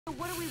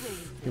What are we waiting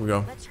for? Here we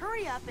go. Let's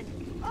hurry up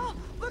and oh,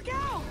 look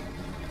out!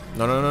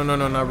 No, no, no, no,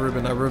 no, not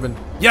Ruben, not Ruben.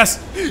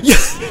 Yes!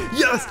 Yes!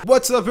 Yes!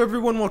 What's up,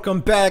 everyone?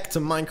 Welcome back to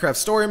Minecraft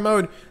Story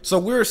Mode. So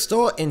we're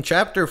still in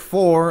Chapter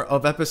 4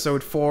 of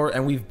Episode 4,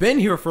 and we've been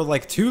here for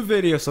like 2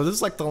 videos, so this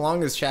is like the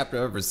longest chapter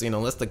I've ever seen,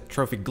 unless the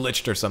trophy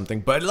glitched or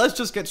something. But let's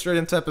just get straight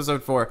into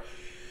Episode 4.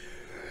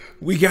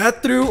 We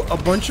got through a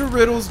bunch of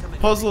riddles,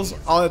 puzzles,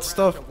 all that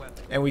stuff,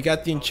 and we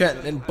got the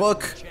enchantment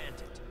book,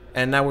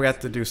 and now we have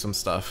to do some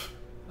stuff.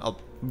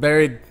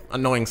 Very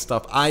annoying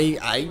stuff.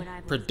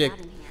 I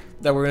predict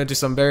that we're gonna do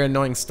some very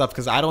annoying stuff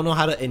because I don't know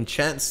how to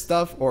enchant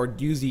stuff or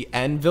use the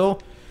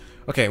anvil.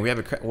 Okay, we have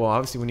a well,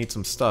 obviously we need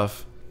some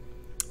stuff.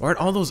 Aren't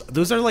all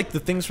those are like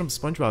the things from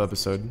SpongeBob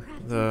episode.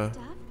 I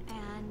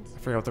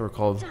forgot what they were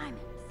called.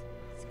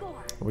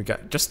 We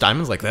got just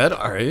diamonds like that.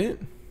 All right.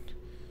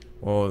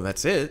 Well,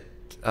 that's it.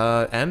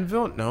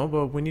 Anvil? No,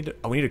 but we need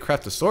to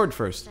craft a sword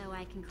first. So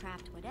I can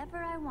craft whatever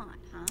I want,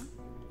 huh?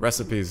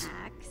 Recipes.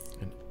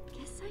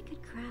 Guess I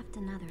could craft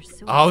another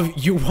sword. Oh,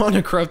 you want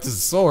to craft a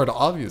sword,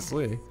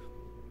 obviously.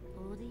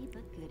 Oldie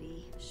but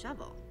goodie.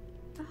 Shovel.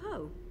 A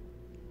hoe.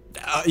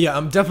 Yeah,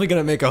 I'm definitely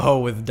gonna make a hoe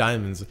with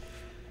diamonds.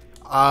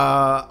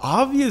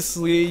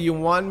 Obviously you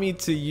want me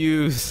to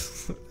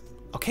use.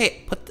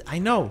 Okay, I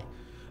know.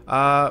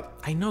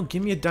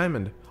 Give me a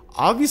diamond.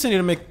 Obviously, I need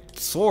to make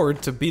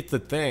sword to beat the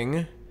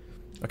thing.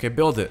 Okay,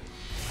 build it.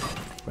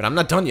 But I'm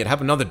not done yet.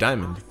 Have another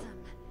diamond.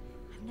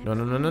 No,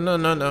 no, no, no, no,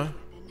 no, no.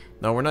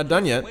 No, we're not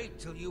done yet. Wait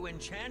till you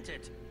enchant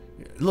it.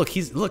 Look,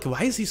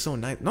 why is he so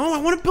nice? No,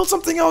 I want to build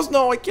something else.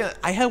 No, I can't.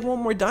 I have one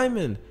more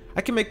diamond.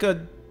 I can make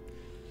a...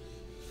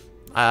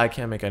 I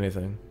can't make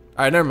anything.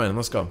 Alright, never mind.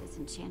 Let's go. This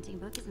enchanting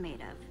book is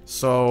made of.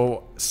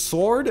 So,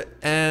 sword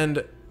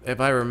and, if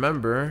I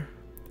remember,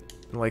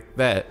 like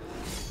that.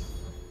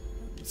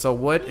 So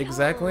what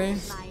exactly?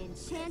 My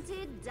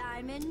enchanted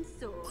diamond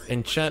sword.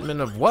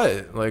 Enchantment of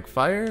what? Like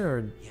fire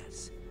or?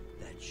 Yes,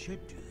 that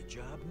should do the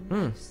job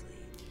nicely.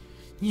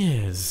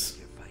 Yes.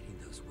 You're fighting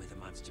those wither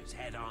monsters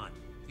head on.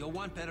 You'll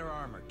want better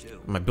armor too.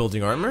 Am I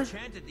building armor? I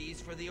enchanted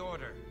these for the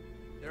order.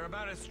 They're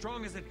about as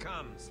strong as it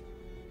comes.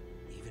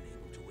 Even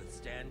able to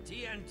withstand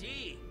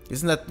TNT.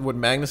 Isn't that what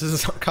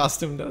Magnus's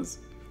costume does?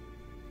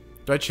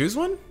 Do I choose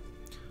one?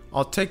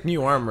 I'll take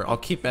new armor. I'll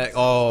keep back.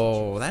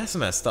 Oh, that's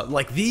messed up.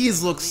 Like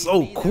these look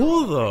so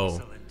cool though.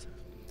 Excellent.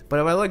 But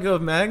if I let go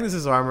of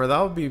Magnus's armor, that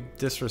would be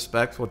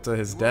disrespectful to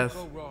his death.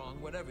 Won't go wrong,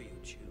 whatever you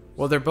choose.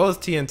 Well, they're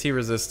both TNT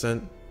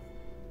resistant.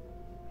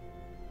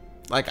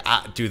 Like,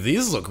 dude,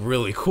 these look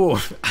really cool.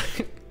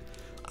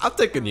 I'll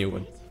take a new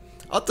one.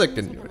 I'll take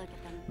a new one.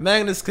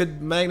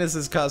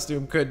 Magnus's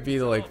costume could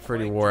be like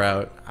pretty wore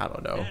out. I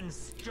don't know.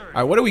 All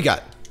right, what do we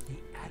got?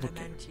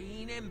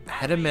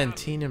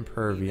 Adamantine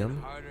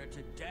impervium. Harder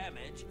to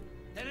damage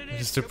than it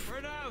Just is to to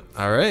pronounce.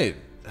 All right.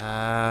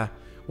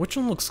 Which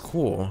one looks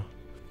cool?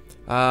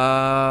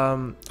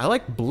 I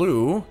like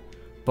blue,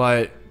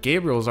 but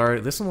Gabriel's already.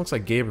 This one looks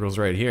like Gabriel's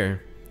right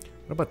here.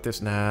 What about this?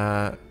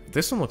 Nah.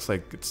 This one looks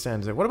like it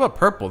stands out. What about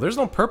purple? There's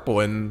no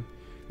purple in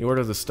the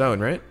Order of the Stone,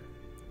 right?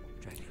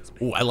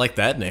 Oh, I like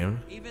that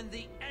name. Even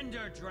the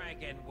Ender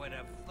Dragon would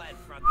have fled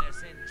from this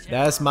enchantment.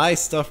 That's my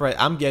stuff, right?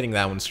 I'm getting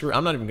that one. Screw.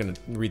 I'm not even gonna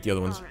read the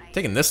other ones. Alright.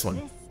 Taking this one.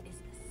 This is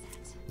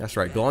the set. That's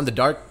right. Glow in the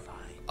dark.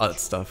 All that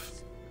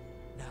stuff.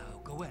 Now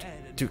go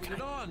ahead and Dude, put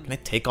it on. can I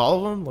take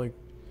all of them? Like,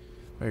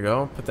 there you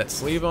go. Put that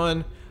sleeve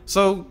on.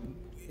 So,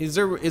 is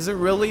it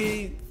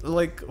really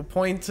like a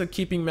point to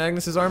keeping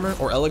Magnus's armor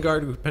or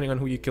Eligard, depending on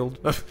who you killed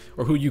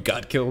or who you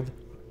got killed?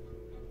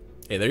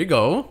 Hey, there you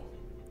go.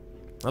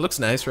 That looks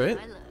nice, right?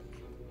 I look.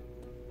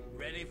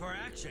 Ready for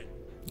action.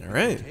 All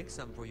right. Take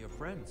some for your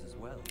friends as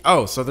well.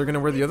 Oh, so they're gonna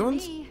wear the other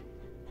ones? Me.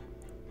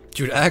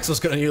 Dude, Axel's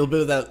gonna need a little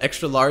bit of that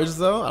extra large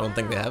though. I don't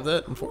think they have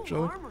that,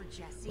 unfortunately. Cool armor,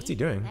 Jesse. What's he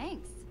doing?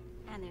 Thanks.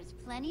 And there's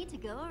plenty to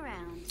go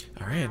around.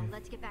 All right. Now,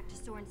 let's get back to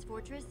Soren's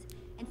fortress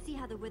and see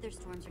how the wither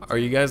storms are. Are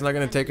you guys not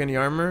gonna take any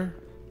armor?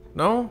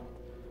 No?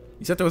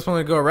 You said there was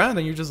plenty to go around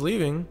and you're just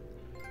leaving.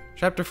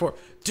 Chapter 4.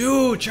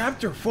 Dude,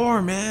 chapter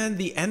 4, man.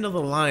 The end of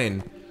the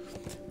line.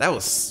 That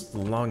was the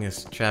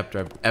longest chapter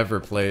I've ever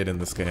played in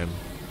this game.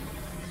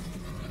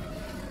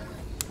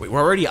 Wait, we're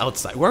already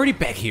outside. We're already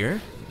back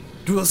here.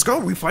 Dude, let's go.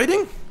 We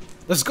fighting?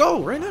 Let's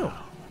go right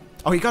now.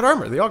 Oh, he got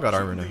armor. They all got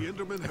armor now.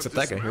 Except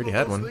that guy. He already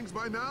had one.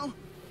 By now?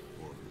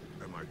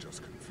 Or am I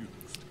just confused?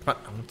 Come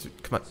on. I want to,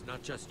 come on. It's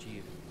not just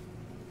you.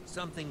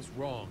 Something's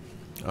wrong.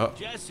 Oh.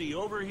 Jesse,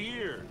 over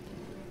here.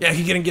 Yeah,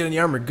 he didn't get any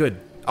armor. Good.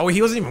 Oh,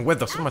 he wasn't even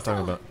with us. What am I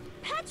talking about?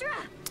 Petra!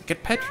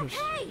 Get Petra.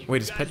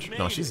 Wait, is Petra?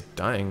 No, she's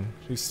dying.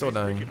 She's still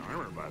dying. Freaking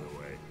armor, by the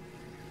way.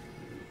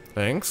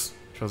 Thanks.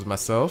 Shows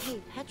myself.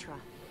 Hey, Petra,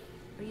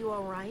 are you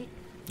all right?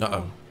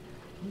 Uh-oh.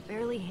 I'm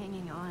barely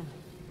hanging on.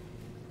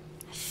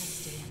 I should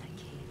stay in that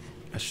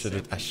cave. I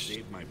should.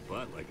 Saved my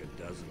butt like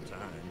a dozen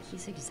times.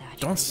 He's exaggerating.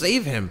 Don't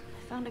save him.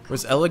 I found a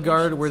Where's couple Eligard?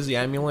 potions. Where's the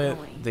amulet?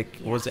 Yeah.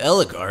 Where's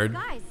Eligard?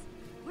 Guys,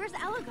 where's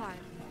Eligard?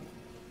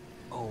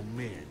 Oh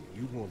man,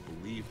 you won't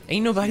believe this.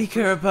 Ain't nobody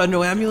care about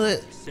no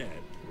amulet. We said,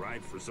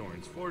 ride for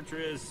Soren's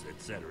fortress,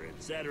 etc.,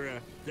 etc.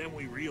 Then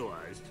we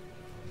realized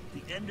the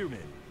Enderman.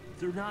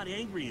 they're not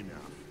angry enough.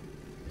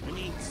 I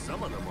mean,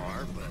 some of them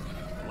are,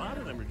 but a lot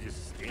of them are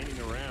just standing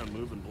around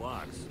moving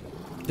blocks.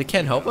 They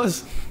can't help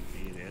us?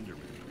 Being Endermen.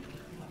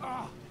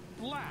 Ah,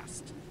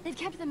 blast! They've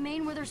kept the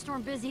main Wither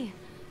Storm busy,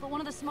 but one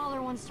of the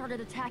smaller ones started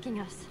attacking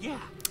us. Yeah,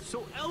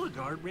 so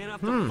Eligard ran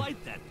off to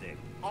fight that thing,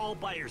 all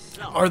by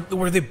herself.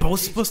 Were they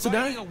both supposed to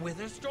die? Fighting a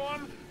wither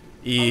storm?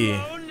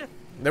 Yeah. Alone?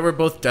 They were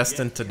both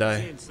destined to die.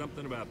 Saying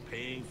something about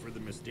paying for the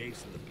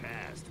mistakes of the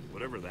past,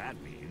 whatever that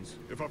means.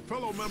 If a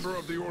fellow member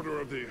of the Order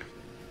of the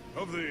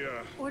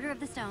Order of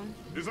the Stone.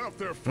 is out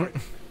there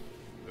fighting,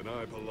 then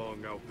I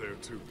belong out there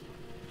too.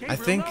 I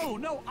think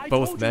I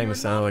both told you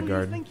Magnus you're and not who you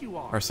Eligard think you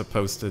are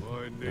supposed to.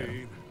 My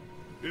name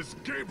is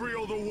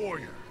Gabriel the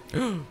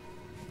Warrior.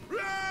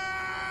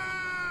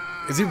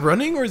 Is he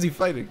running or is he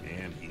fighting?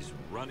 And he's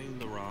running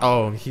the wrong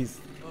Oh, he's.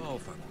 Oh,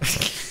 for God's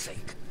sake.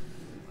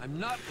 I'm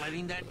not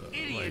letting that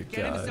idiot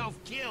get God. himself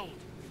killed.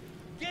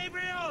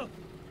 Gabriel!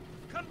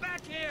 Come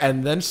back here!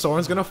 And then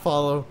Soren's gonna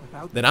follow.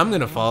 Without Then I'm the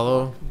gonna command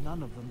follow. block,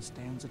 None of them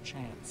stands a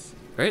chance.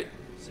 Right?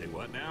 Say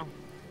what now?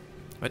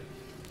 What?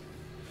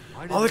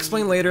 Why did I'll they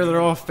explain need- later.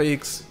 They're all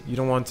fakes. You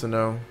don't want to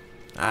know.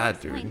 Ah,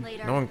 explain dude.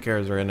 later. No one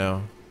cares right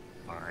now.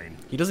 Fine.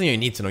 He doesn't even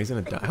need to know. He's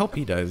gonna die. I hope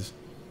he dies.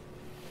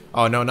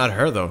 Oh no, not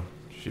her though.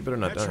 She better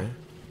not die.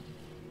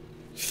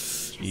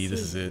 Gee,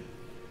 this is it.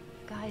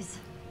 Guys,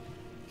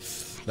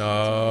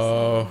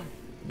 No.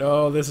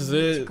 No, this is you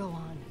need to it. go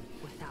on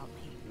without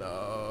me.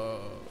 No.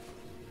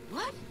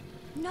 What?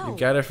 No. You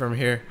got it from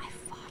here. I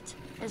fought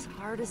as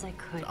hard as I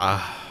could.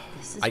 Ah.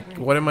 This is I. where it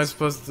What am I ends.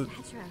 supposed to?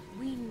 Petra,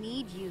 we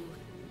need you.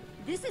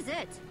 This is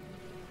it.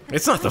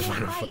 It's not the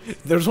Final final. fight.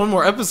 There's one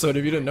more episode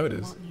if you didn't You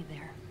notice. want me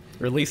there.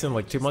 Release in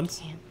like 2 Just months.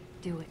 Can't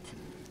do it.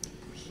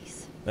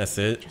 Please, That's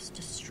it. just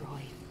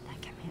destroy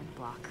that command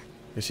block.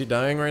 Is she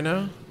dying right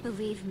now?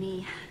 Believe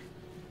me,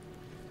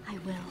 I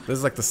will. This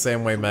is like the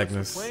same way What's the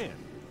Magnus. plan?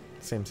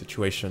 Same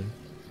situation.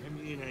 I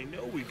mean, I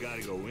know we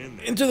gotta go in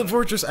there. Into the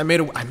fortress. I made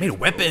a Go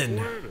weapon.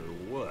 for it or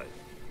what?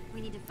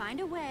 We need to find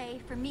a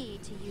way for me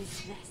to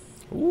use this.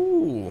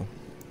 Ooh.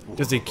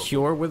 Does it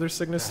cure wither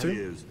sickness That too?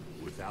 is,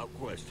 without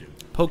question,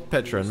 Poke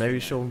Petra and maybe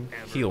she'll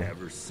ever, heal.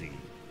 ever seen.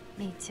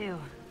 Me too.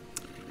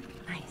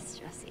 Nice,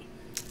 Jesse.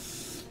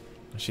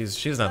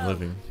 She's not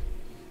living.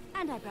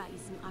 And I brought you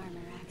some armor,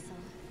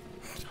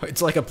 Axel.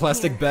 It's like a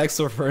plastic bag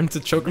so for him to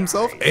choke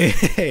himself.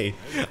 Hey,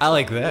 I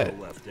like that.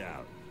 Left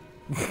out.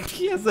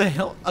 He has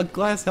a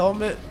glass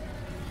helmet.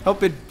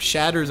 Hope it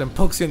shatters and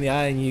pokes you in the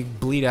eye and you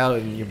bleed out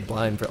and you're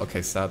blind for.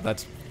 Okay, stop.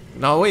 That's.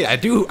 No, wait.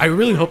 I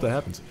really hope that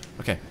happens.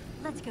 Okay.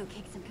 Let's go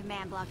kick some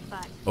command block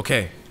butt.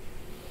 Okay.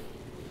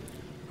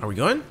 Are we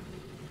going?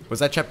 Was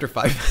that chapter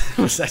 5?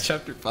 Was that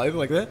chapter 5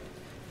 like that?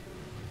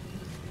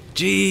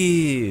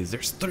 Jeez,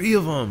 there's 3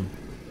 of them.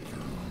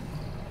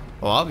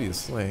 Well,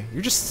 obviously.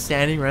 You're just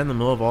standing right in the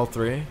middle of all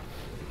 3?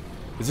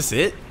 Is this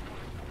it?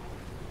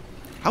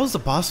 How is the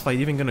boss fight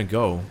even gonna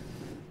go?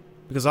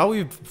 Because all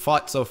we've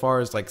fought so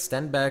far is like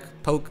stand back,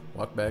 poke,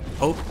 walk back,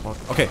 poke, walk.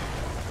 Okay.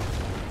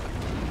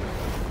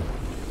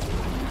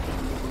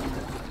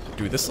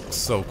 Dude, this looks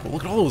so cool.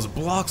 Look at all those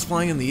blocks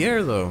flying in the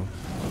air though.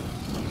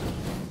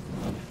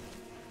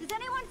 Does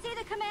anyone see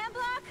the command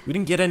block? We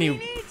didn't get any We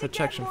need to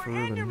protection get for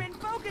more Ruben. Endermen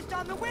focused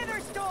on the Wither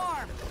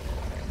Storm.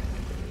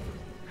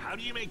 How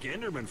do you make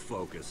Enderman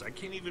focus? I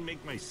can't even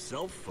make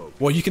myself focus.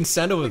 Well, you can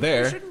stand over We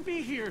there. shouldn't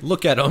be here.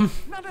 Look at him.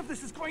 None of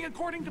this is going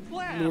according to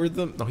plan. Lure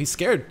them. No, he's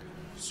scared.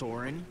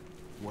 Soren,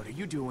 what are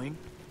you doing?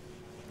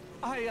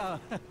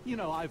 You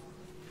know, I've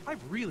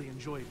really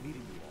enjoyed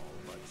meeting you all,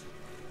 but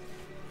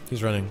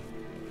He's running.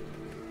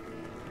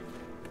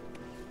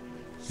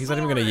 He's not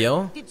even gonna Soren!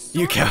 yell. Did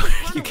You Soren coward!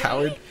 run You away?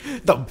 coward!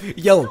 No,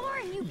 yell!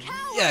 Soren, you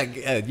coward!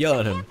 Yeah, yell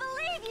at him. Can't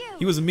believe you!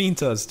 He was mean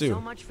to us so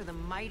too. much for the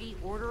mighty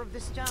Order of the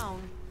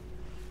Stone.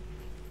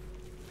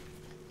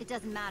 It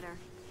doesn't matter.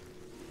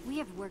 We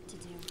have work to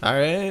do. All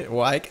right.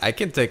 Well, I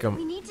can take him.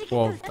 We need to get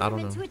Well, those I don't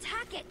Endermen to know.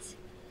 attack it.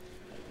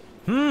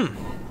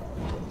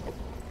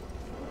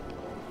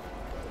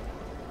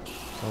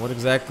 So what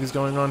exactly is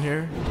going on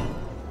here?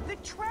 The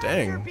tractor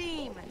Dang.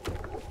 beam.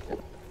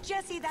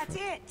 Jesse, that's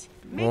it.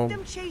 Make Well-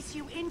 them chase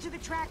you into the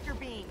tractor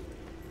beam.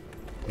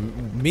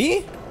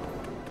 Me?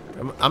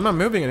 I'm not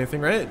moving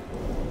anything, right?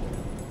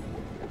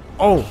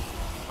 Oh,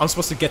 I'm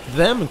supposed to get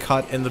them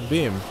caught in the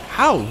beam.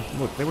 How?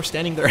 Look, they were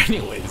standing there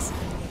anyways.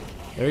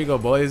 There you go,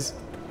 boys.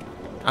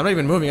 I'm not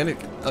even moving any.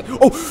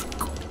 Oh!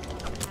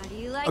 How do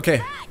you like Okay.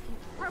 that,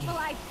 you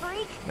purple-eyed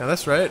freak? Yeah,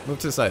 that's right. Move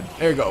to the side.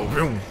 There you go.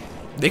 Vroom.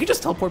 They can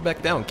just teleport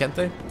back down, can't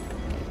they?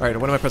 Alright,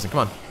 what am I pressing?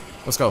 Come on.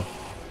 Let's go.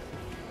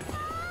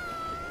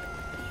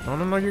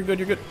 No, you're good,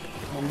 you're good.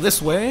 Well,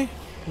 this way.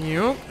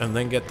 Yep. And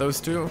then get those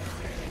 2.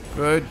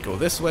 Good. Go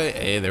this way.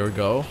 Hey, there we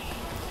go.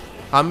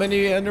 How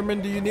many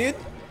Endermen do you need?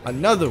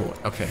 Another one.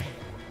 Okay.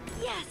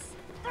 Yes,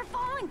 they're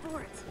falling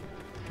for it.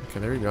 Okay,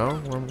 there you go.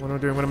 What am I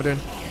doing? What am I doing?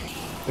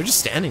 They're just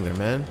standing there,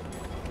 man.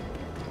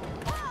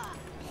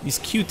 These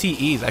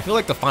QTEs. I feel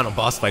like the final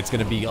boss fight's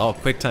gonna be all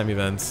quick time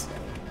events.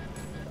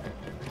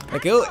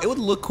 Like, it would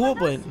look cool,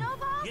 but...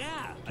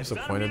 Yeah, I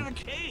found him Disappointed. in a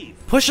cave.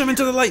 Push him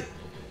into the light!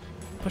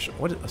 Push.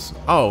 What is?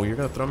 Oh, you're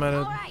gonna throw him at it.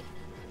 Alright,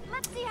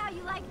 let's see how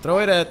you like Throw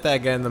it at that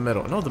guy in the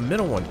middle. No, the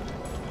middle one.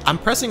 I'm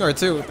pressing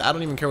R2. I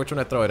don't even care which one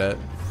I throw it at.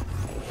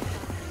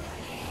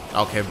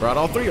 Okay, brought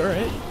all three. All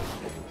right.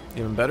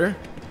 Even better.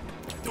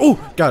 Oh,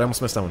 God, I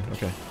almost missed that one.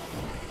 Okay.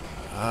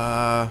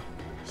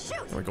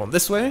 We're going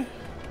this way.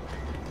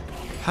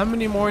 How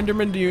many more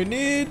Endermen do you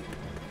need?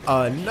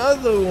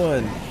 Another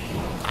one.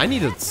 I need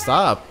to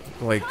stop.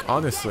 Like,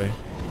 honestly.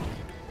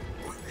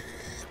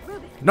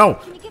 Ruben, No.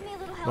 can you give me a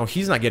little help? No,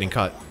 he's not getting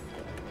cut.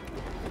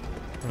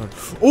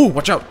 Oh,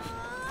 watch out.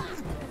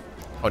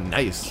 Oh,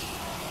 nice.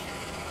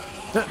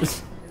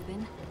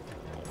 Ruben,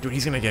 Dude,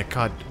 he's gonna get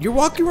caught. You're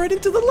walking right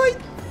into the light.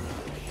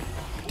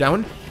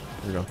 Down. Here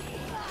we go.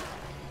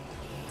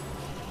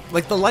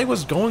 Like, the light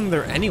was going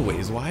there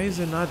anyways. Why is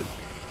it not?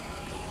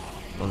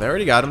 Well, they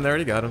already got him. They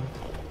already got him.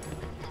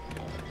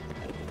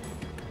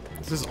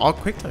 This is all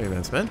quick time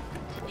events, man.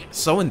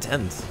 So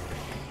intense.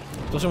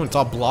 Especially when it's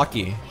all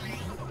blocky.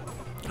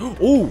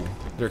 Oh,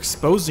 they're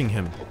exposing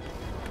him.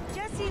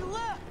 Jesse,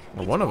 look.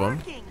 Well, one of them.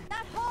 Working.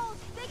 that hole's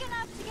big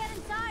enough to get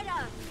inside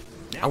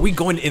of. Are we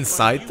going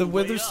inside the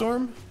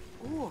Witherstorm?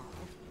 Or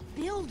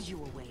build you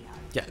a way up.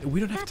 Yeah, we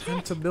don't have That's time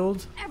it. to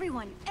build.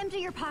 Everyone, empty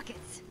your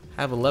pockets.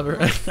 Have a lever.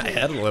 I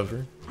had a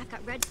lever. I've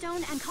got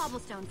redstone and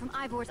cobblestone from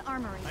Ivor's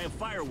armory. I have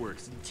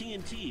fireworks and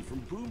TNT from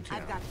Boomtown.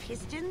 I've got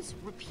pistons,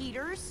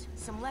 repeaters,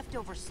 some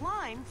leftover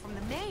slime from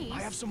the maze.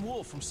 I have some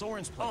wool from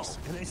Soren's place.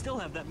 Oh, and I still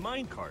have that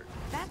minecart.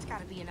 That's got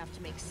to be enough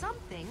to make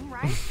something,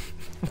 right?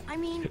 I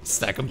mean,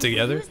 Stack them if we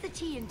together. use the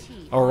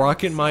TNT A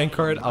rocket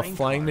minecart, a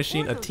flying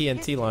machine, a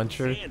TNT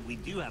launcher. And we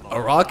do have A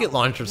rocket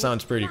launcher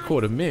sounds pretty Guys, cool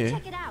to me.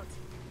 Check it out.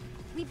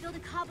 We built a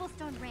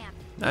cobblestone ramp.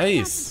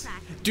 Nice.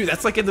 mountain track, Dude,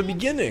 that's like in the into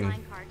beginning. minecart,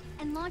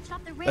 and launched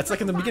off the ramp That's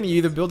like in the a beginning. rocket. You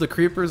either build a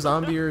creeper,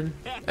 zombie, or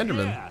Heck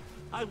Enderman. Yeah,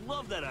 I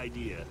love that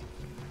idea.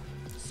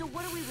 So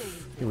what are we waiting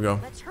for? Here we go.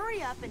 Let's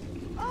hurry up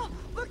and... Oh,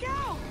 look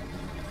out!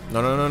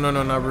 No, no, no, no,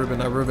 no, not Ruben,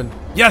 not Ruben.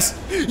 Yes!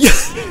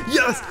 Yes!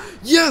 Yes!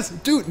 Yes!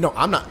 Dude, no,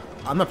 I'm not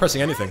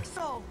pressing anything.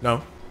 Axel!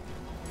 No.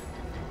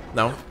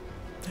 No.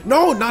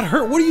 No, not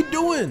her. What are you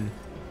doing?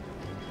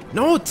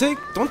 No,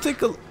 don't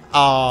take a...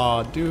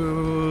 Aw,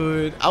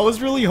 dude. I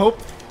was really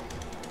hoping...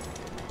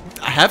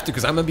 I have to,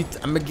 because I'm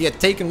gonna get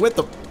taken with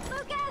them.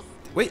 Lucas!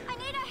 Wait, I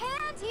need a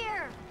hand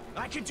here!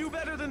 I can do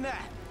better than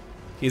that.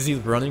 is he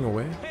running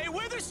away? Hey,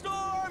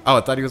 Witherstorm! Oh,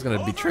 I thought he was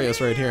gonna betray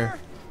us right here.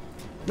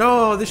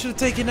 No, they should have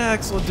taken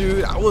Axel,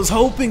 dude. I was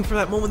hoping for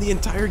that moment the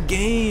entire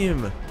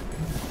game.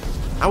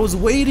 I was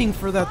waiting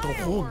for that the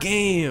whole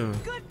game.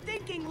 Good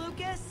thinking,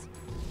 Lucas.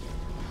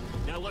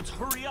 Now let's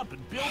hurry up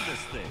and build this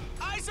thing.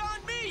 Eyes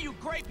on me, you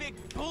great big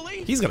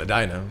bully! He's gonna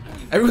die now.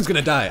 Everyone's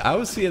gonna die. I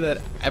always see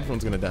that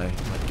everyone's gonna die.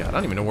 Oh my god, I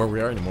don't even know where we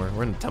are anymore.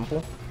 We're in the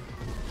temple.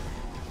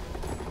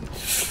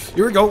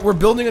 Here we go. We're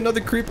building another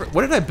creeper.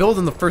 What did I build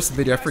in the first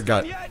video? I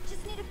forgot.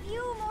 Just need a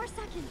few more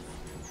seconds.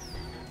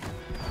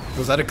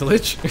 Was that a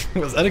glitch?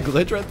 Was that a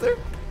glitch right there?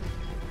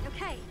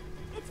 Okay,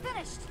 it's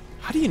finished.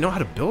 How do you know how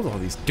to build all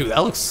these? Dude,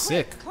 that looks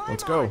sick. Climb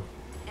Let's on. go.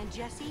 And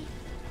Jesse,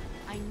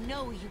 I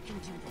know you can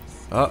do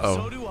this. So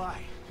Uh-oh. do I.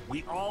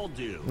 We all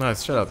do.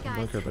 Nice, shut up. Guys.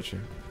 Don't care about you.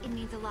 It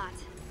means a lot.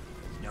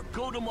 Now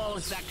go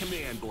demolish that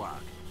command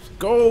block.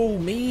 Go,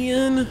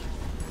 man.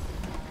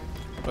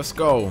 Let's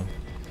go.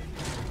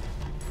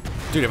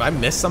 Dude, if I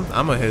miss something,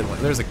 I'm gonna hit it.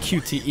 There's a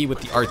QTE with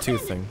the R2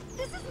 thing.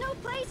 This is no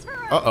place for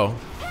us. Uh-oh.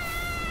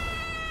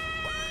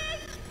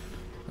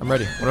 I'm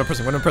ready. What am I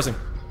pressing? What am I pressing?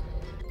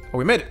 Oh,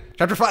 we made it.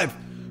 Chapter 5.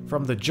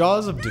 From the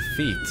Jaws of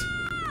Defeat.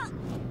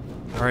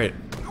 Alright.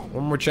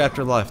 One more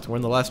chapter left. We're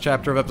in the last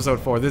chapter of episode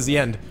 4. This is the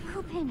end.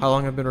 Ruben, How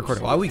long have I been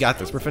recording? Well, we got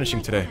this. We're finishing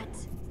like today.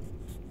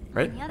 that.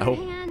 Right? On the I other hope.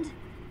 hand,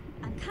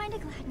 I'm kind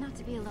of glad not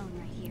to be alone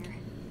right here.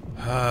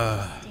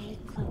 Stay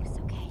close,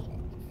 okay?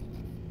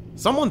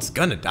 Someone's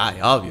gonna die,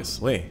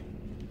 obviously.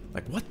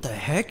 Like, what the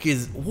heck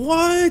is...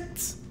 What?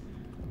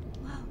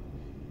 Whoa.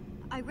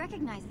 I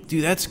recognize these.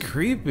 Dude, that's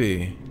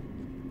creepy.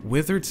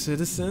 Withered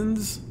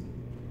citizens?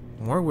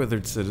 More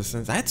withered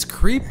citizens. That's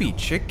creepy.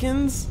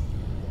 Chickens?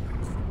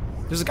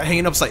 There's a guy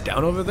hanging upside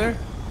down over there?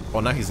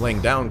 Well, now he's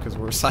laying down because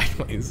we're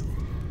sideways.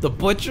 The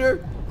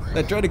butcher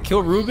that tried to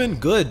kill Ruben?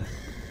 Good.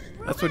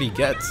 That's what he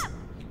gets.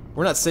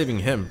 We're not saving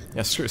him.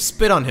 Yeah, sure.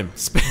 Spit on him.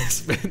 Spit.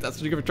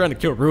 That's what you're trying to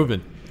kill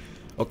Ruben.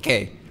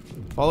 Okay.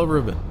 Follow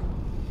Ruben.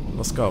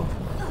 Let's go.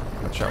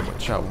 Watch out,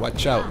 watch out,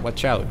 watch out,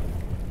 watch out.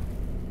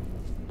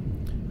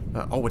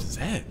 Oh, what is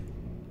that?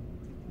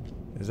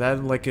 Is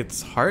that like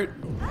its heart?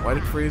 Why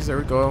did it freeze? There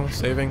we go.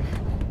 Saving.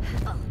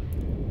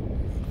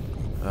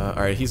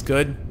 Alright, he's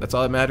good. That's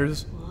all that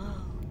matters.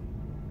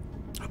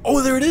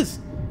 Oh, there it is.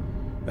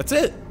 That's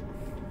it.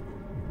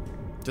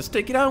 Just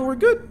take it out and we're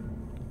good.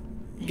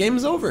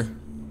 Game's over.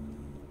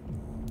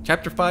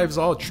 Chapter 5 is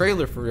all a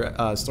trailer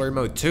for story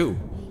mode 2. We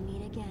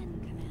meet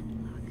again, command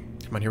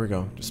block. Come on, here we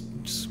go.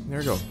 Just there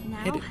we go.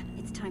 Hit Now it.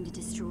 it's time to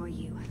destroy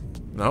you.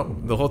 No,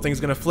 the whole thing's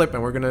gonna flip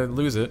and we're gonna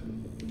lose it.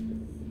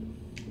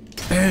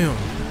 Bam!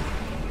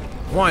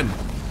 1.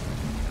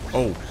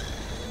 Oh.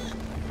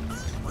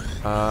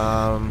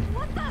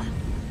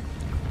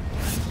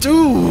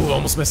 Dude,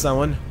 almost missed that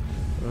one.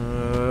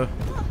 We're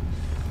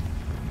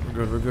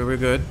good, we're good, we're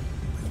good.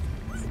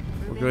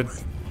 We're good. I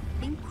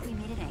think we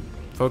made it angry.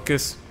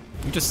 Focus.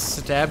 You just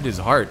stabbed his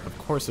heart. Of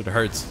course it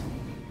hurts.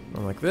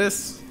 Going like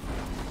this.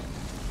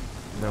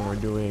 And then we're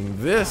doing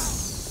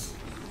this.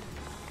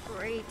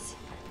 Great.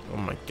 Oh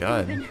my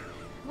god. Ruben,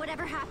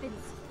 whatever happens,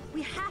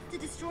 we have to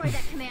destroy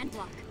that command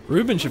block.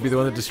 Ruben should be the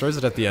one that destroys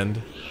it at the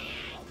end.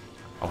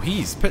 Oh,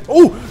 he's pit.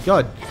 Oh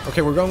god.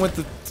 Okay, we're going with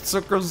the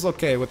circles.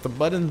 Okay, with the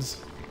buttons.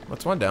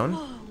 What's one down?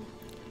 Whoa.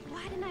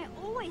 Why didn't I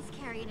always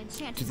carry an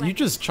enchanted Dude, weapon? you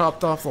just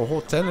chopped off the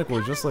whole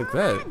tentacle just like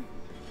that.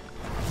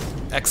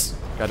 X.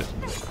 Got it.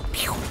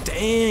 Pew,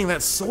 dang,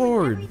 that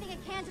sword. Everything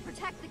I can to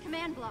protect the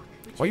command block.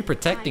 Why are you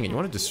protecting it? You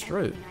want to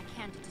destroy it. I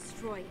can to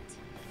destroy it.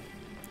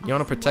 You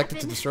want to protect it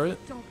to destroy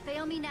it? Don't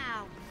fail me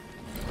now.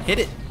 Hit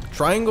it.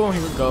 Triangle.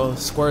 Here we go.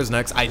 Square's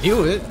next. I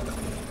knew it.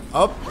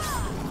 Up.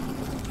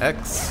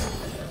 X.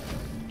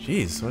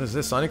 Jeez, what is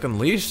this? Sonic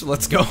Unleashed?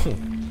 Let's go.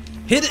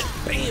 Hit it.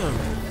 Bam.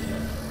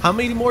 How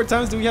many more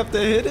times do we have to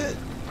hit it?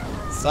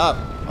 Stop.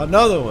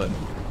 Another one.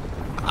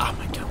 Oh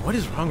my god. What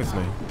is wrong with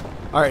me?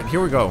 Alright,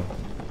 here we go.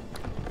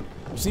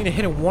 Just need to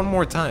hit it one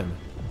more time.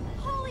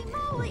 Holy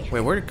moly! Wait,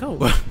 where'd it go?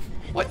 What?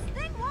 This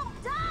thing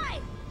won't die!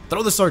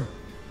 Throw the sword.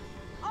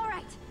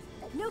 Alright,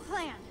 new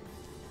plan.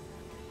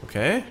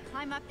 Okay.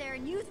 Climb up there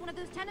and use one of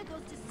those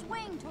tentacles to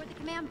swing toward the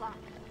command block.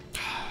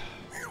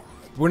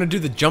 We're gonna do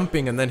the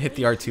jumping and then hit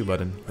the R2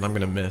 button. And I'm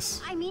gonna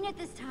miss. I mean it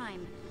this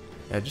time.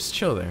 Yeah, just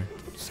chill there.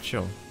 Just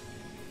chill.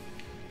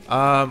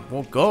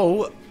 We'll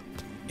go.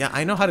 Yeah,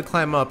 I know how to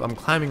climb up. I'm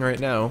climbing right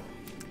now.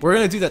 We're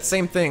gonna do that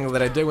same thing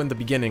that I did in the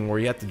beginning where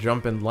you have to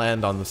jump and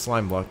land on the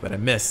slime block that I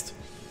missed.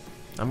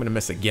 I'm gonna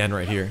miss again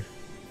right here.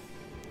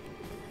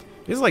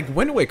 It's like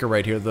Wind Waker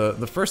right here,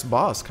 the first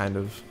boss, kind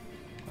of.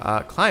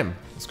 Climb.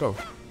 Let's go.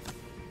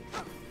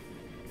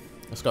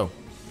 Let's go.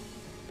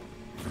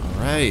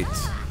 Alright.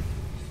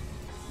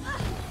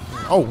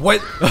 Oh,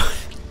 what?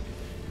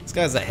 This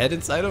guy has a head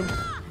inside him?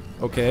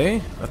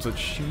 Okay, that's what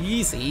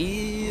she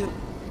sees.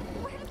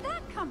 Where did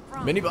that come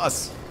from? Mini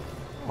boss.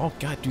 Oh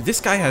god, dude,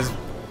 this guy has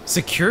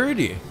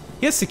security.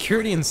 He has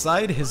security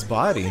inside his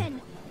body.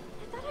 Ruben,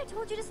 I thought I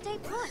told you to stay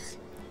put.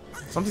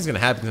 Something's gonna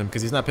happen to him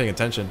because he's not paying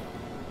attention.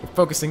 We're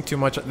focusing too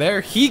much.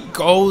 There he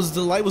goes.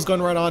 The light was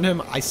going right on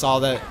him. I saw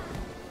that.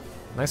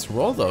 Nice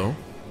roll though.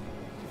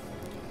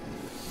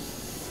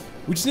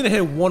 We just need to hit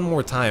it one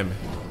more time.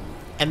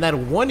 And that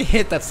one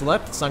hit that's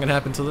left, it's not gonna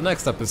happen until the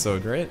next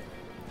episode, right?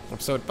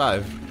 Episode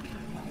 5.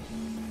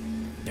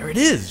 There it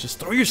is. Just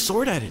throw your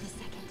sword at it. Wait a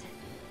second.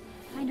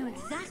 I know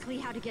exactly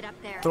how to get up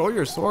there. Throw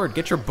your sword.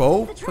 Get your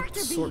bow. The Put tractor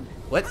the sword. beam.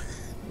 What?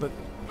 But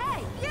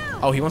Hey, you!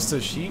 oh,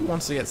 she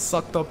wants to get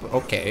sucked up.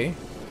 Okay.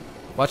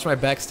 Watch my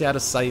back. Stay out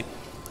of sight.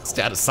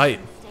 Stay out of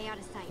sight. Stay out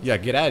of sight. Yeah,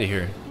 get out of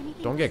here.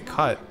 Anything Don't get goes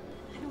caught. wrong,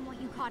 I don't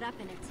want you caught up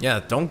in it. Yeah,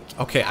 don't.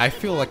 Okay, I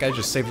feel like I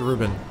just saved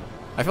Ruben.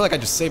 I feel like I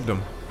just saved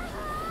him.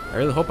 I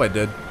really hope I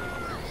did.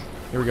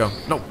 Here we go.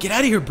 No, get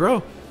out of here,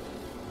 bro.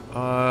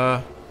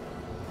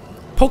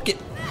 Poke it.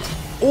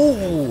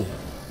 Oh.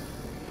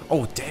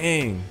 Oh,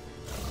 dang.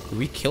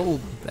 We killed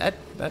that.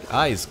 That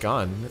eye is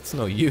gone. It's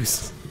no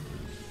use.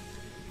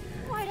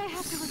 Why'd I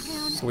have to look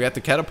down? So we have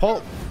to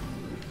catapult.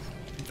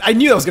 I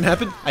knew that was gonna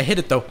happen. I hit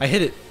it though. I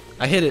hit it.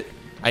 I hit it.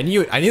 I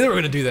knew it. I knew they were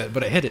gonna do that,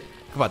 but I hit it.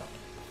 Come on. All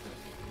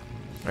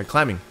right,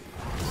 climbing.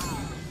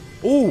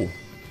 Oh.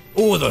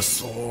 Oh, the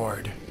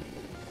sword.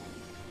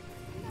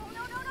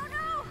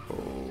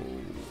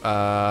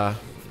 No.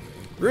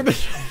 Ruben.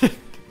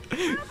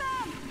 Ruben,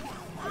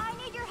 I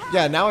need your help.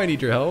 Yeah, now I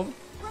need your help.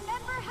 Remember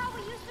how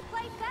we used to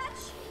play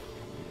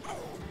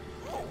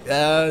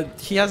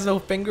fetch? He has no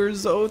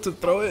fingers though to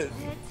throw it.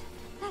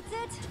 That's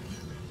it.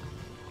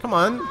 Come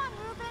on. Come on,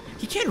 Ruben.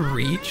 He can't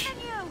reach. Better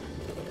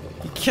than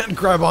you. He can't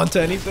grab onto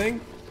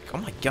anything. Oh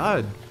my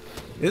god.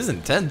 This is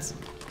intense.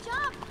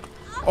 Jump.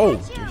 I'll Oh,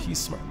 catch dude, you. he's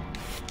smart.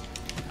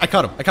 I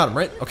caught him,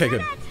 right? Okay,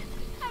 good. I knew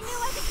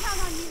I could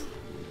count on you.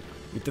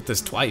 We did this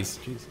twice.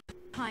 Jeez.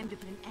 Time to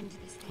put an end to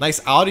this thing.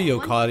 Nice audio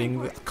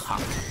cutting.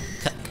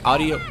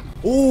 Audio.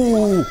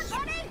 Ooh.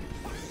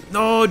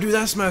 No, dude,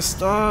 that's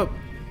messed up.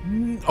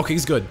 Okay,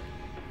 he's good.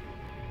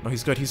 No,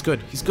 he's good. He's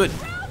good. He's good.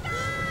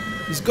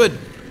 He's good.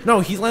 No,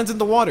 he lands in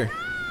the water.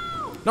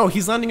 No,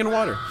 he's landing in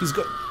water. He's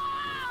good.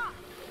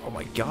 Oh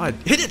my god.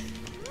 Hit it.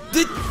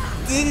 Did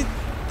it.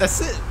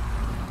 That's it.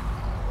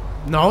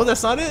 No,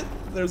 that's not it.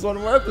 There's one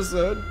more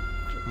episode.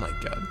 Oh my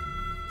god.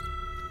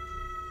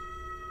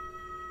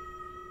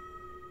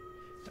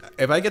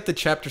 If I get the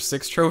chapter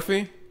 6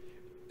 trophy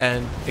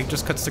and it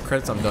just cuts to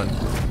credits, I'm done.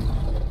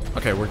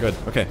 Okay, we're good.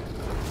 Okay.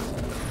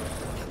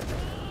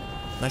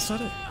 That's not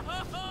it.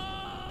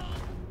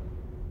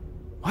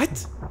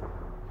 What?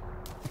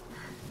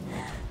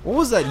 What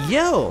was that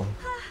yell?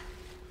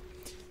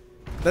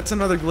 That's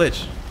another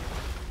glitch.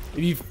 If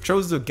you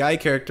chose the guy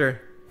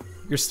character,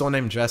 you're still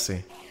named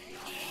Jesse.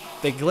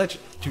 They glitch.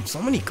 Dude,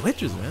 so many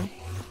glitches, man.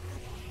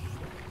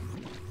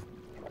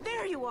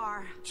 There you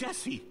are.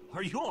 Jesse,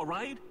 are you all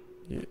right?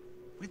 Yeah.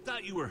 We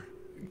thought you were.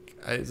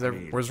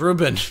 Where's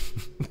Ruben?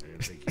 I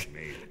didn't think you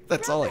made it.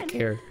 That's all I Ruben.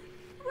 care.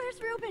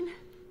 Where's Ruben?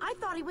 I I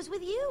thought he was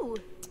with you.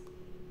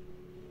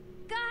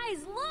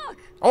 Guys, look!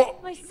 Oh!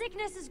 My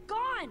sickness is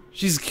gone!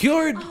 She's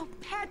cured! Oh,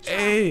 Petra!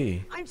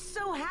 Hey! I'm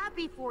so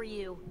happy for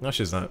you. No,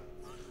 she's not.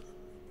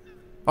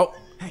 Oh!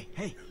 Hey,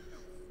 hey.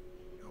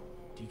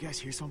 Do you guys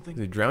hear something?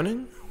 Is he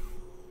drowning?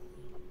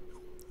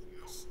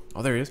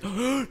 Oh, there he is.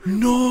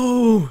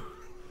 No!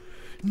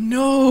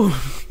 No!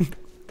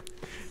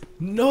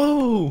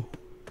 No!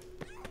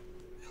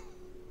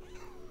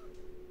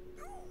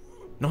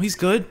 No, he's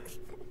good.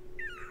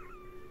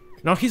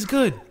 No, he's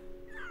good.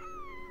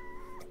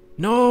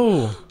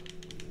 No!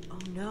 Oh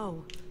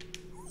no.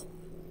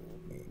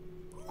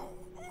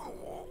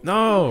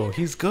 No,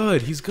 he's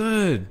good. He's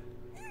good.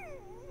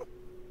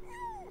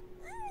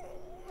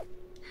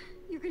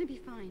 You're gonna be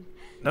fine.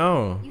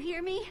 No. You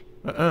hear me?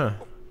 Uh-uh.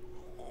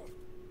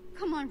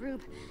 Come on,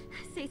 Rube.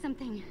 Say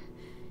something.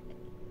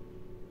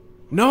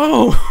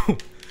 No!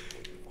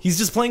 He's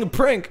just playing a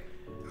prank.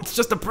 It's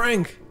just a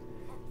prank.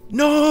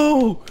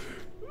 No!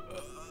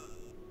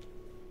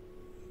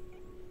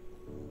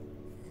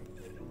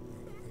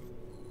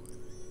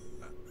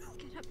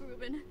 Get up,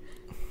 Ruben.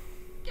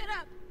 Get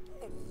up.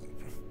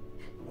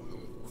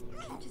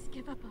 Don't just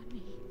give up on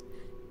me.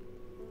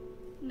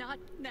 Not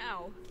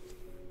now.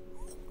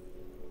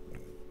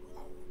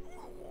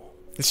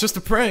 It's just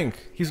a prank.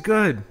 He's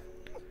good.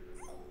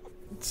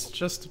 It's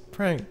just a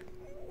prank.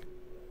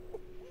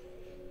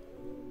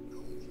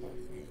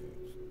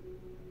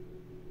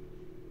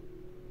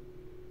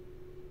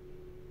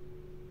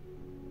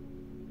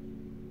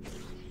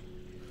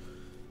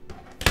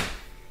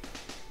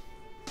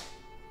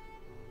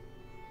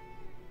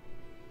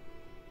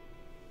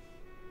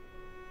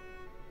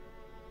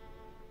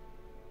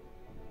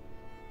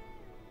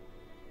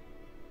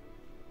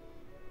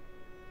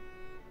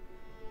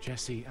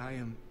 Jesse, I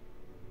am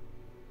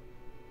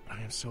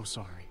so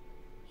sorry.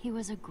 He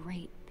was a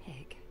great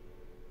pig.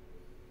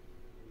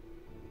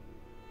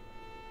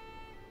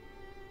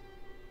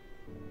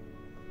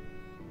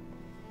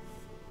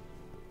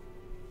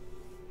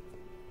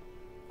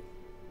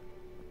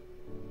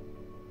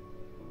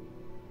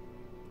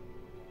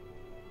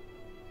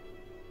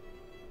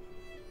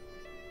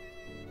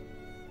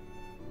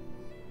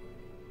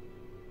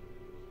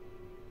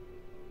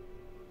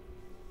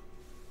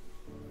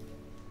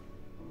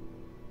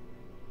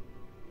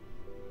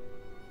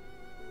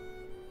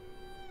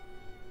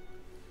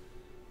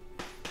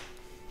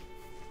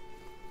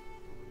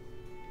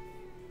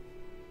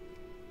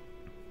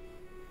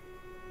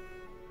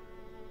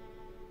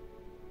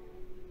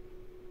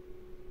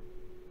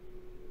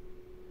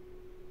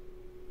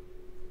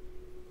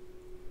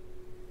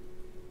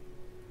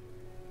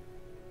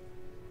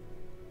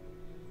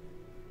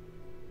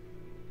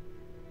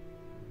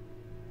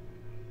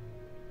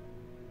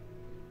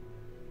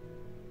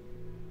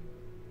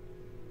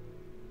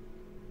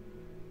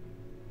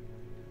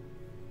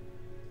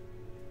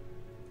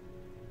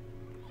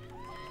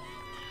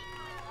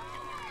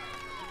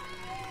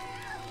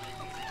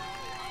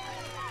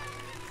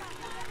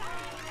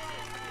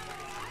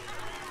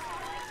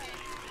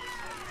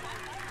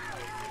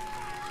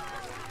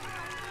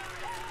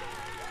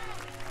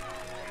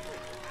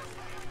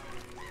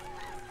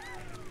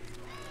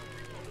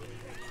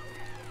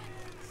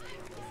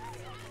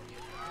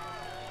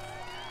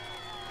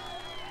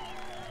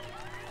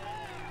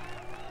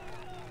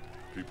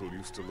 People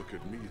used to look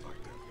at me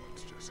like that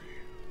once, Jesse.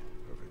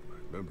 Having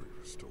my memory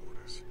restored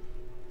has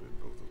been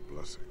both a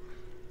blessing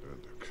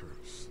and a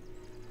curse.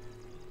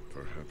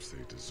 Perhaps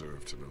they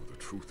deserve to know the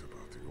truth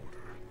about the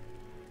Order.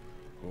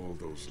 All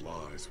those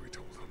lies we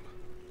told them.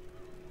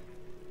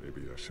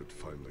 Maybe I should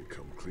finally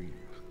come clean.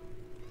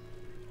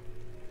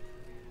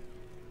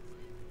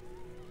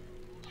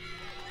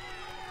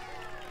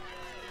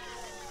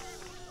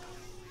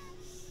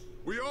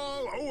 We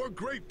all owe a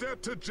great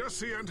debt to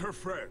Jessie and her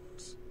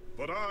friends.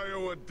 But I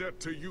owe a debt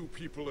to you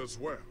people as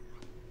well.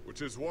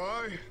 Which is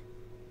why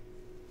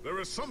there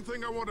is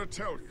something I want to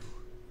tell you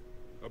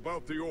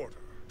about the Order.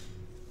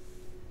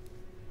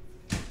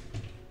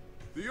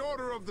 The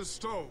Order of the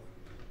Stone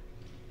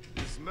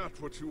is not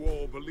what you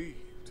all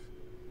believed.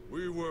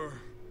 We were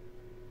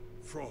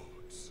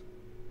frauds.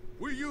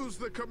 We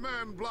used the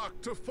command block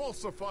to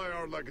falsify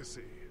our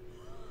legacy.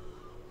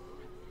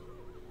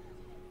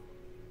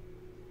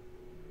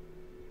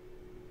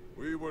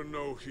 We were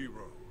no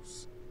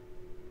heroes.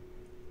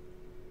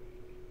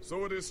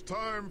 So it is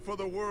time for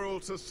the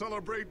world to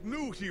celebrate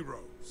new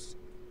heroes.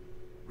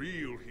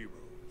 Real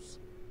heroes.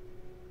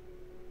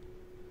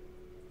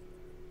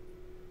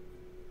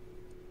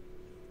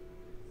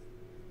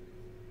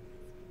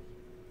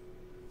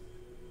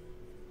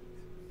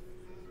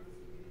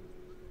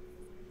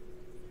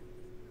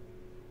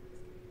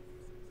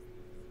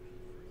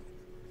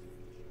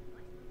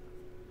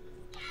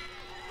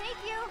 Thank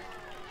you.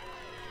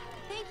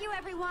 Thank you,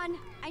 everyone.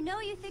 I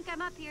know you think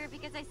I'm up here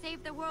because I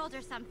saved the world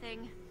or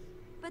something.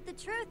 But the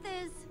truth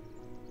is,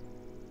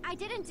 I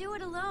didn't do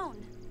it alone.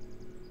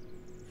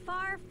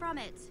 Far from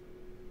it.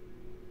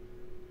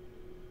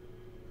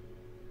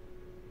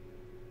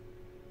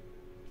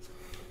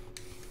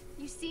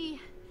 You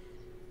see,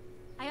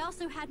 I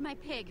also had my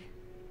pig,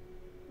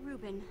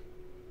 Reuben.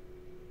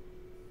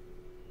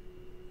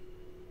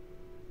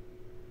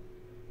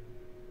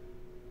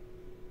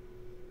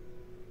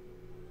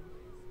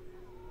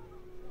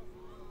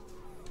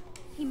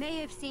 He may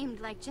have seemed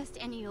like just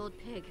any old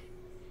pig,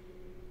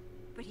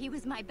 but he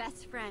was my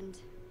best friend.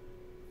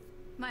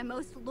 My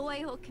most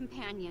loyal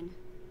companion.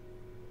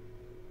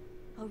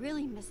 I'll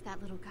really miss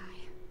that little guy.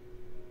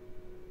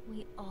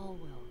 We all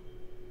will.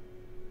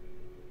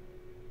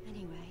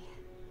 Anyway,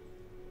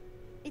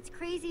 it's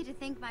crazy to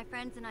think my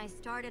friends and I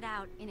started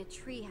out in a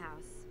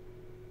treehouse.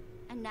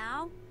 And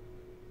now,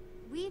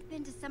 we've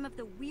been to some of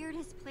the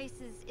weirdest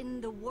places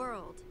in the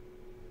world.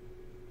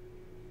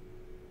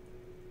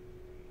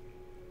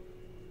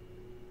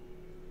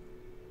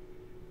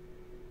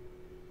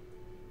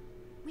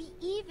 We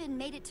even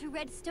made it to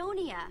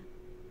Redstonia,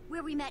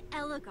 where we met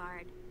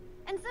Ellegaard,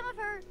 and some of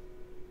her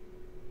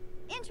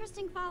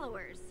interesting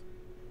followers.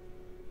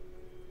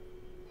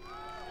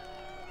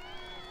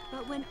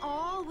 But when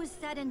all was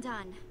said and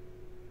done,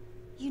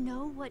 you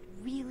know what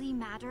really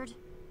mattered?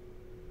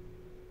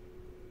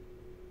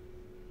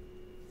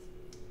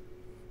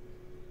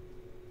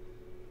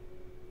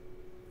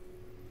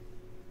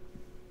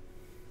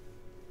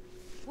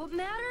 What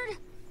mattered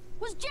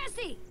was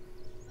Jesse!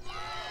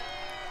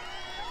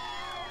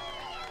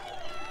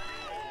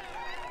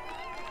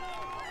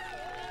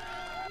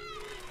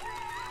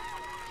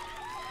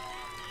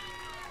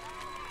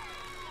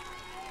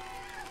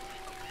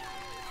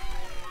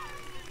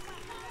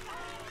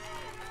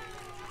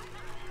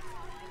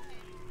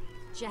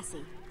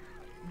 Jesse,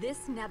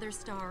 this Nether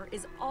Star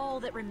is all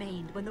that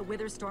remained when the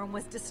Witherstorm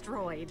was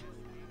destroyed.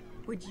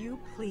 Would you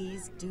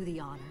please do the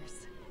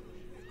honors?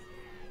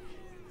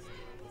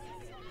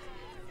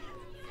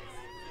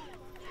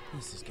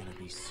 This is gonna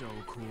be so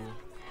cool.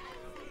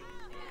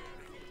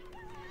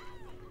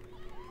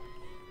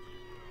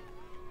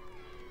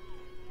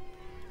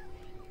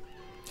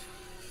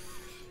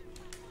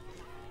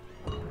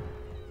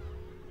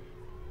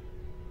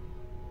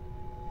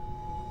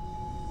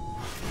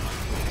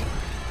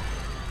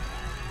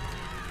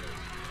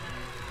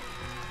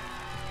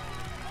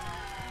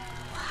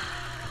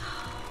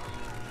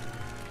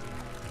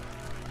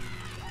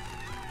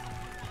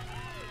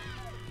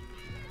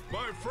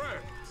 My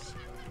friends,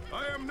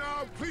 I am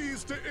now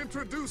pleased to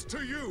introduce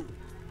to you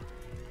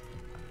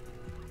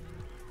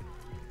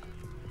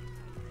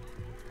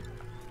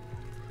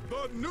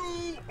the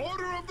new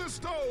Order of the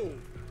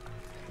Stone.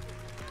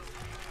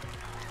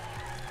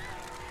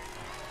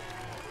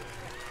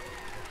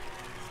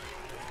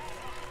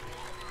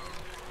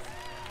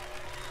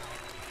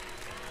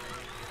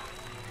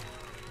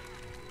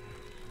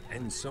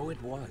 And so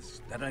it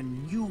was that a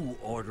new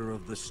Order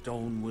of the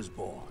Stone was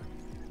born.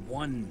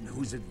 One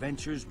whose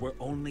adventures were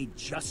only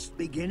just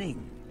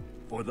beginning.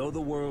 For though the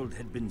world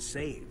had been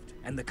saved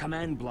and the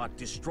command block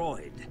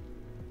destroyed,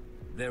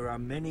 there are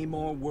many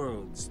more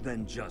worlds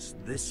than just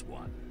this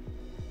one.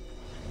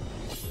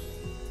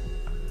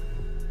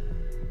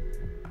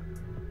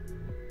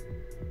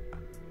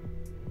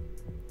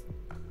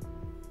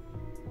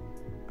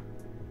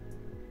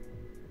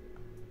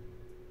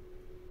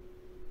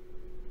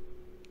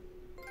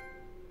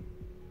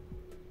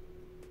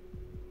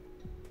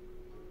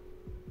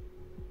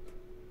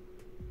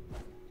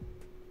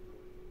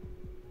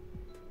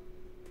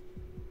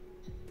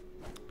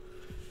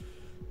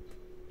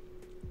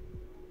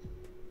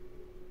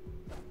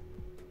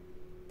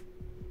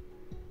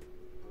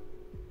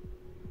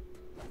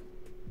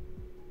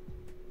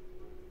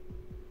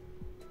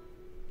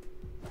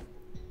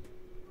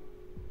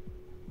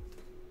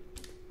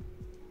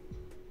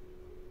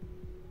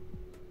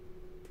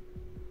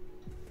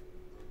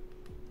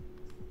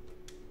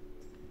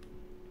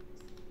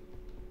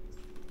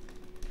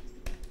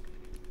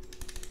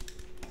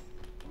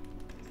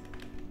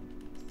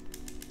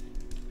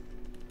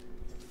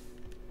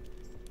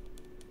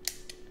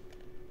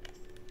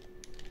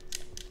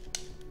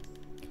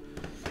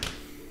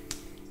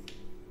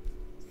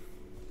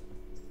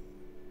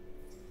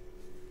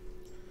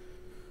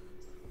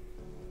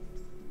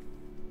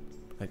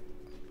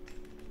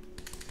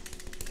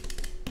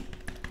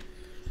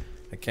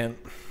 I can't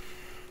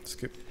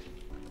skip.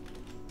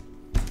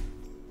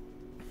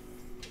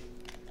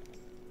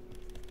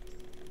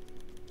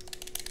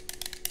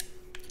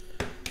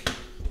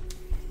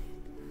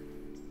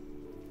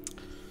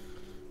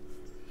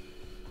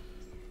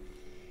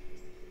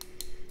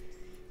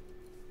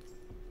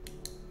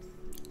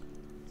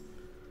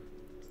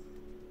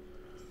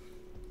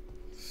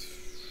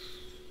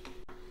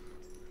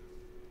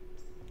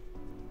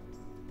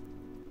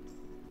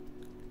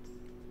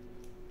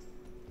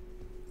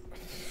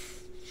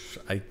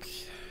 I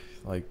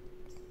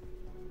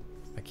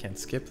can't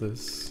skip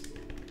this.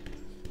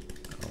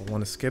 I don't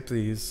want to skip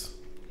these.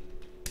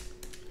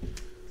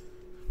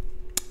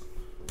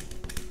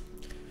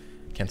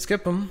 Can't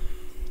skip them.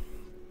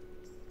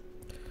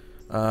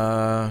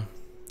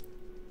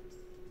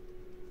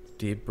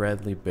 D.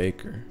 Bradley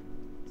Baker.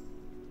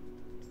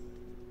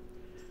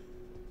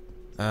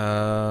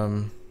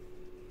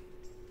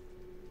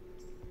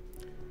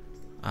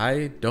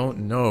 I don't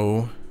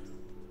know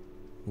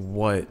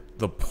what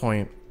the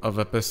point of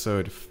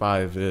episode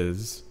 5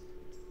 is.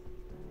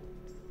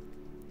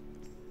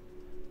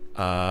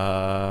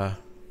 I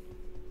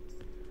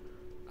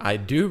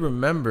do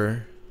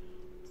remember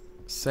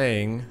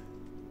saying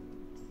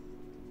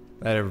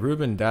that if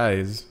Reuben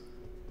dies,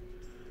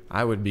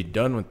 I would be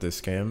done with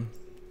this game.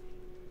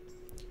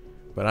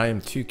 But I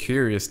am too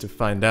curious to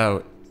find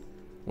out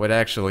what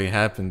actually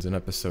happens in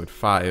episode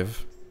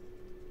 5.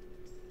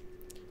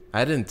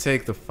 I didn't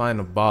take the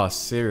final boss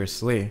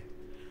seriously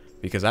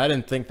because I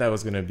didn't think that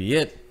was going to be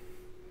it.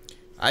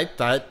 I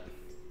thought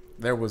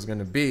there was going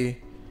to be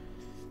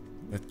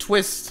a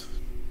twist.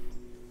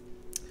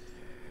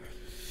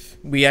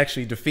 We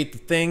actually defeat the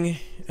thing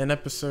in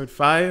episode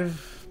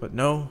 5, but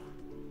no.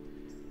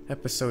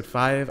 Episode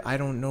 5, I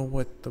don't know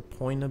what the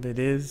point of it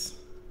is.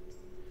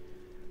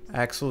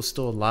 Axel's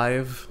still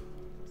alive.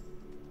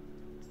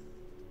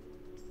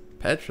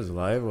 Petra's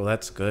alive, well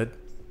that's good.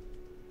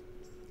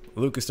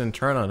 Lucas didn't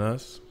turn on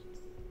us.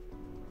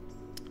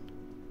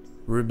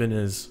 Reuben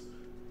is...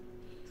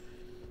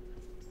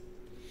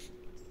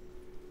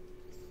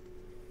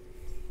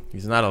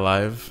 he's not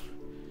alive.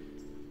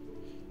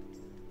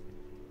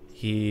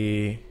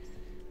 He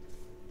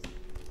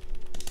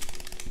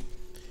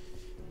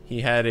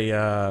had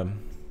a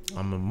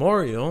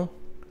memorial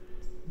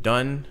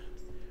done,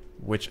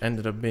 which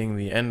ended up being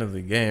the end of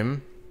the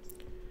game.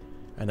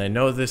 And I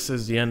know this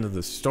is the end of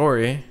the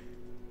story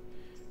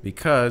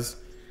because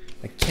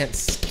I can't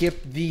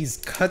skip these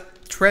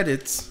cut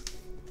credits.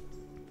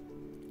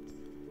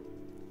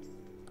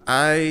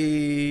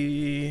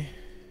 I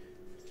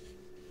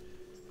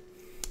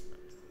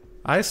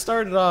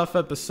started off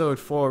episode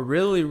 4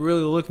 really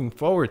looking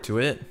forward to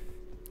it.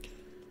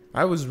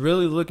 I was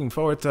really looking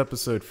forward to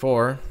episode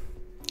 4,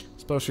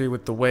 especially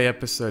with the way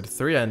episode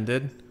 3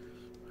 ended.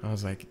 I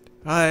was like,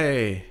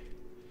 hey,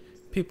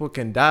 people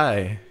can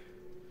die.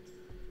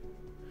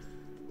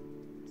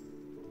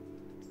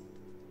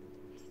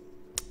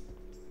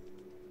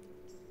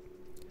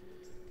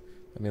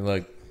 I mean,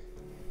 look,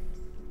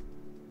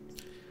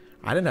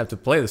 I didn't have to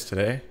play this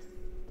today.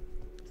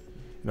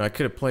 You know, I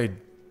could have played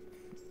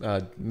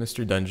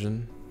Mystery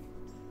Dungeon.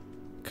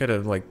 Could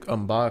have like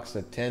unboxed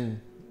a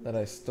 10 that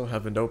I still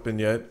haven't opened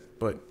yet,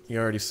 but you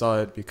already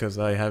saw it because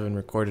I haven't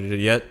recorded it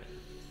yet.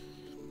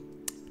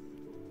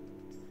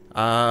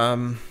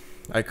 I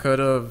could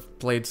have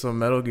played some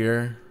Metal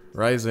Gear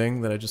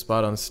Rising that I just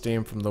bought on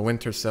Steam from the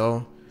winter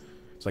sale.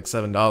 It's like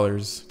 $7.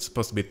 It's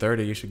supposed to be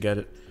 $30. You should get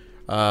it.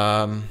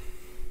 I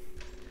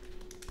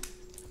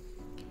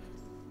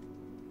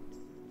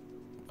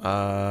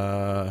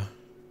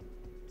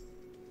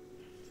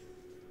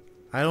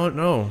don't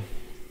know.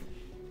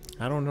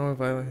 I don't know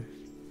if I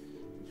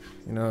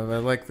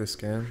like this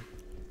game.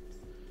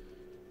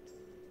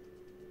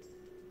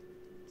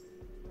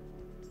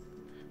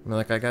 I mean,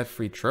 like, I got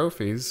free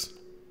trophies.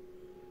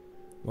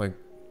 Like,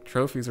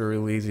 trophies are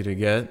really easy to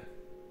get.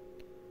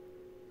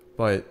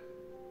 But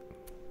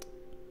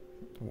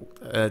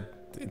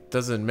it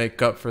doesn't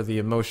make up for the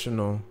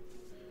emotional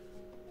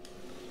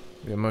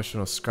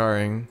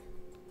scarring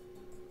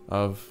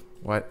of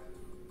what?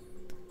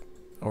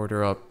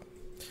 Order up.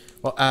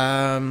 Well,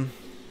 I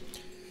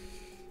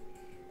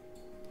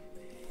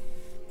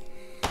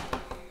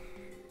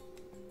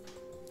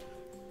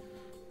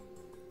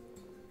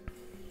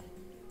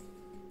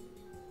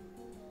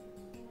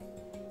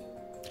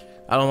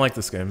don't like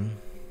this game.